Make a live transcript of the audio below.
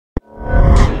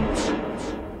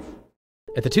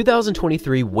At the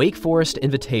 2023 Wake Forest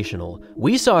Invitational,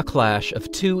 we saw a clash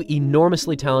of two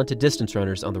enormously talented distance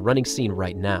runners on the running scene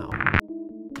right now.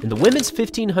 In the women's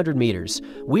 1500 meters,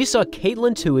 we saw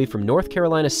Katelyn Tuohy from North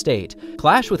Carolina State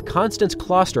clash with Constance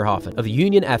Klosterhoffen of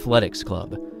Union Athletics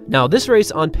Club. Now, this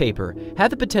race on paper had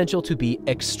the potential to be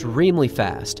extremely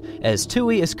fast, as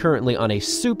Tuohy is currently on a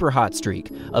super hot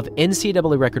streak of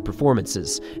NCAA record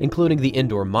performances, including the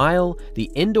indoor mile, the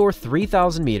indoor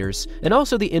 3,000 meters, and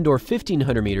also the indoor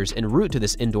 1,500 meters en route to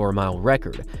this indoor mile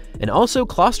record. And also,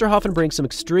 Klosterhoffen brings some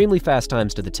extremely fast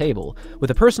times to the table, with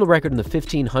a personal record in the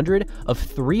 1,500 of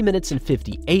 3 minutes and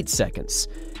 58 seconds.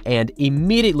 And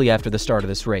immediately after the start of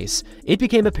this race, it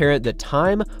became apparent that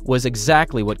time was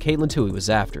exactly what Katelyn Tuohy was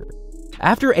after.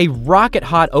 After a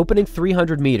rocket-hot opening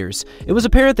 300 meters, it was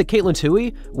apparent that Katelyn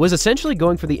Tuohy was essentially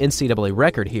going for the NCAA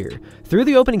record here. Through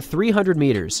the opening 300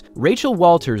 meters, Rachel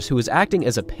Walters, who was acting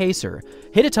as a pacer,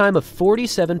 hit a time of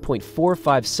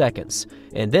 47.45 seconds.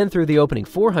 And then through the opening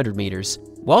 400 meters,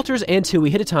 Walters and Tuohy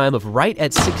hit a time of right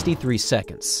at 63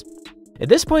 seconds. At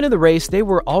this point in the race, they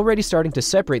were already starting to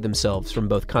separate themselves from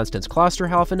both Constance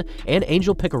Klosterhoffen and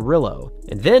Angel Picarillo.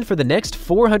 And then for the next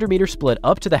 400-meter split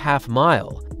up to the half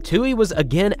mile, Tuohy was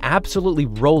again absolutely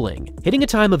rolling, hitting a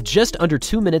time of just under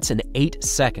 2 minutes and 8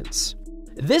 seconds.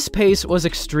 This pace was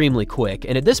extremely quick,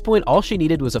 and at this point all she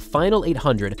needed was a final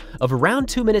 800 of around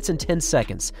 2 minutes and 10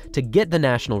 seconds to get the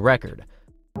national record.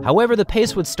 However, the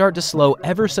pace would start to slow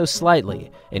ever so slightly,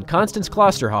 and Constance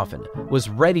Klosterhoffen was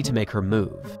ready to make her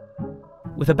move.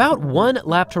 With about 1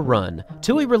 lap to run,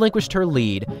 Tuohy relinquished her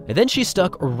lead, and then she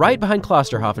stuck right behind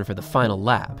Klosterhoffen for the final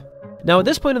lap. Now, at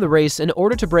this point in the race, in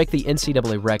order to break the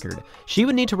NCAA record, she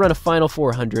would need to run a final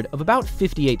 400 of about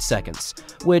 58 seconds,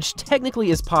 which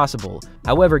technically is possible.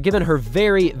 However, given her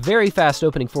very, very fast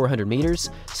opening 400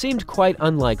 meters, seemed quite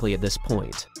unlikely at this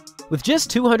point. With just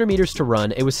 200 meters to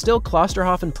run, it was still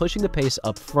Klosterhoffen pushing the pace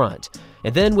up front,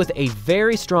 and then with a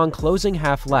very strong closing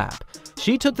half lap,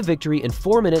 she took the victory in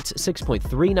 4 minutes,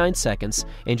 6.39 seconds,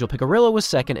 Angel Picarillo was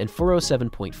second in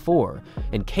 4:07.4,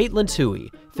 and Katelyn Tuohy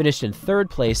finished in third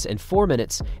place in 4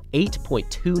 minutes,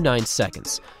 8.29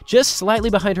 seconds, just slightly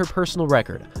behind her personal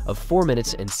record of 4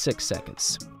 minutes and 6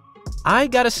 seconds. I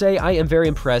gotta say, I am very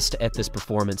impressed at this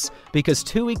performance because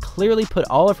Tuohy clearly put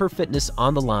all of her fitness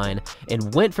on the line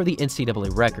and went for the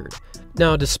NCAA record.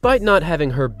 Now, despite not having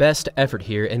her best effort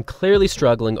here and clearly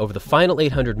struggling over the final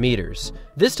 800 meters,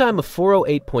 this time of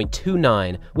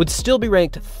 4:08.29 would still be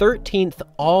ranked 13th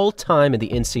all-time in the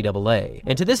NCAA.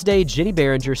 And to this day, Jenny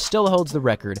Behringer still holds the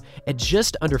record at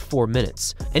just under 4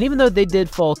 minutes. And even though they did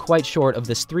fall quite short of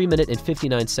this 3 minute and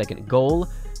 59 second goal,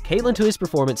 Katelyn Tuohy's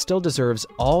performance still deserves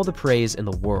all the praise in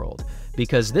the world,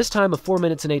 because this time of 4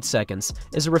 minutes and 8 seconds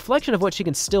is a reflection of what she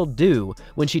can still do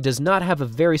when she does not have a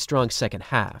very strong second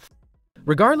half.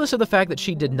 Regardless of the fact that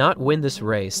she did not win this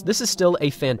race, this is still a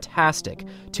fantastic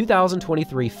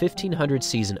 2023 1500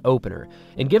 season opener,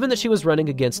 and given that she was running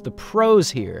against the pros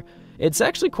here, it's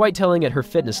actually quite telling at her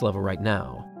fitness level right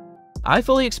now. I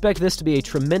fully expect this to be a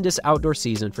tremendous outdoor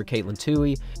season for Katelyn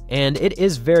Tuohy, and it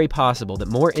is very possible that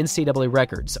more NCAA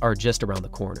records are just around the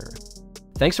corner.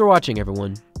 Thanks for watching,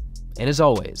 everyone, and as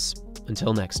always,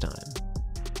 until next time.